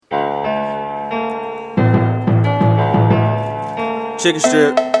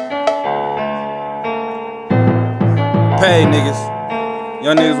Chickenstrip. Pay niggas.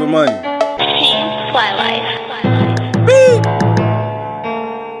 Young niggas with money. Fly life. Beep.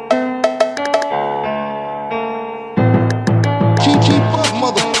 Keep up,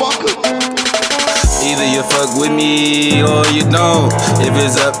 motherfucker. Either you fuck with me or you don't. If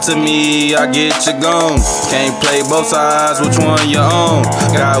it's up to me, I get you gone. Can't play both sides, which one you own?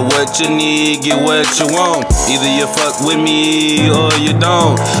 Got what you need, get what you want. Either you fuck with me or you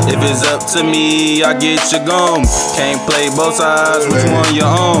don't. If it's up to me, I get you gone. Can't play both sides, which one you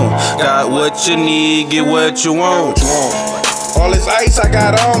own? Got what you need, get what you want. All this ice I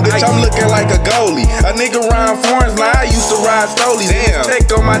got on, bitch, I'm looking like a goalie. A nigga rhyme foreigns, now I used to ride stolies. Damn. Tech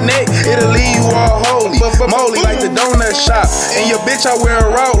on my neck, it'll leave you all holy. Moly like the donut shop, and your bitch I wear a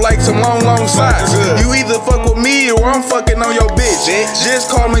route like some long socks. You either fuck with me or I'm fucking on your bitch.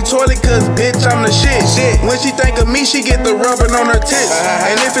 Just call me toilet cause bitch I'm the shit. When she think of me, she get the rubbing on her tits.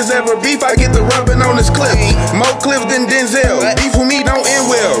 And if it's ever beef, I get the rubbing on his clip. More clips than Denzel, beef with me don't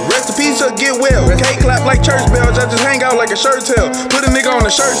end well. Recipes or get well, cake clap like church bells. I just hang out like a shirt tail. Put a nigga on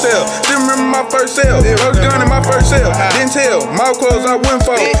a shirt sale. Still remember my first sale. First gun in my first sale. Didn't tell. Mouth closed, I went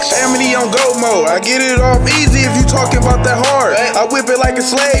for. Amity on go mode. I get it off easy if you talking about that hard. I whip it like a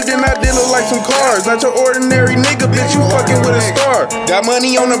slave, then I deal it like some cars. Not your ordinary nigga, bitch, you fucking with a star. Got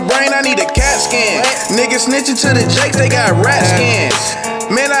money on the brain, I need a CAT scan. Niggas snitching to the Jakes, they got rat scans.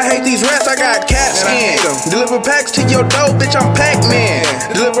 Man, I hate these rats, I got cat skin. Deliver packs to your dope, bitch, I'm Pac-Man.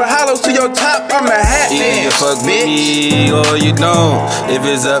 Deliver hollows to your top, I'm the hat man. Either you fuck with me or you don't. If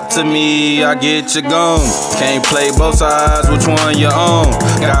it's up to me, I get you gone. Can't play both sides, which one you own?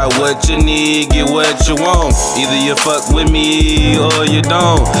 Got what you need, get what you want. Either you fuck with me or you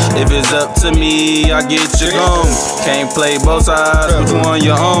don't. If it's up to me, I get you gone. Can't play both sides, which one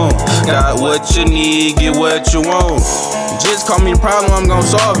you own? Got what you need, get what you want. Just call me the problem, I'm gon'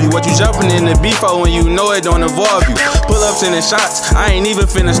 solve you. What you jumping in the beef for when you know it don't involve you? Pull ups and the shots, I ain't even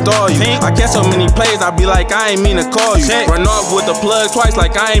finna stall you. I catch so many plays, I be like, I ain't mean to call you. Run off with the plug twice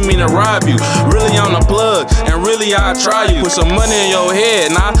like I ain't mean to rob you. Really on the plug, and really I try you. Put some money in your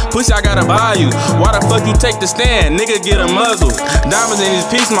head, nah, pussy I gotta buy you. Why the fuck you take the stand, nigga get a muzzle. Diamonds in this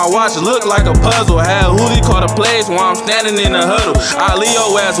piece, my watch look like a puzzle. Had Hulley call the place while I'm standing in the huddle. I leave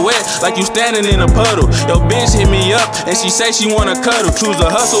your ass wet like you standing in a puddle. Your bitch hit me up and she say she wanna cuddle. Choose a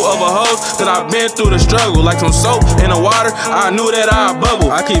hustle over hoes, cause I been through the struggle. Like some soap in the water, I knew that I'd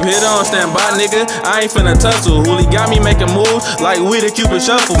bubble. I keep hit on standby, nigga, I ain't finna tussle. Hulley got me making moves like we the Cupid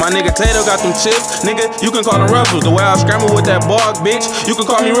shuffle. My nigga Tato got them chips, nigga, you can call them ruffles. The way I scramble with that bog, bitch, you can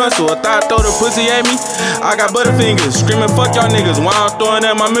call me Russell. A thought throw the pussy at me, I got butterfingers. Screaming fuck y'all niggas while I'm throwing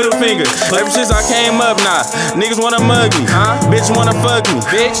at my middle finger. Ever since I came up, nah, niggas wanna mug me, huh? Bitch wanna fuck me,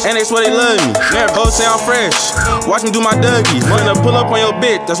 bitch, and they swear they love me. Hoes say I'm fresh, watch me do my Dougie. Wanna pull up on your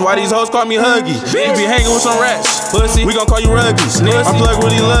bitch, that's why these hoes call me Huggy. You be hanging with some rats, pussy, we gon' call you Ruggies. My plug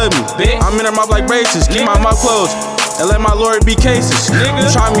really love me, I'm in her mouth like braces. Keep my mouth closed and let my lord be cases.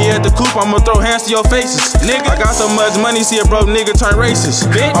 Nigga, try me at the coop, I'ma throw hands to your faces. Nigga, I got so much money, see a broke nigga turn racist.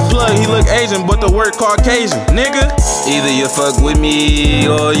 My plug, he look Asian, but the word Caucasian. Nigga, either you fuck with me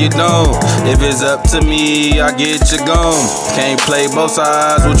or you don't. If it's up to me, I get you gone. Can't play both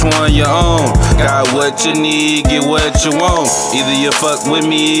sides, which one you own? Got what you need, get what you want. Either you fuck with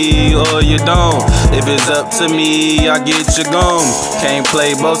me or you don't. If it's up to me, I get you gone. Can't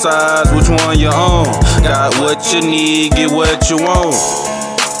play both sides, which one you own? Got what you need, get what you want.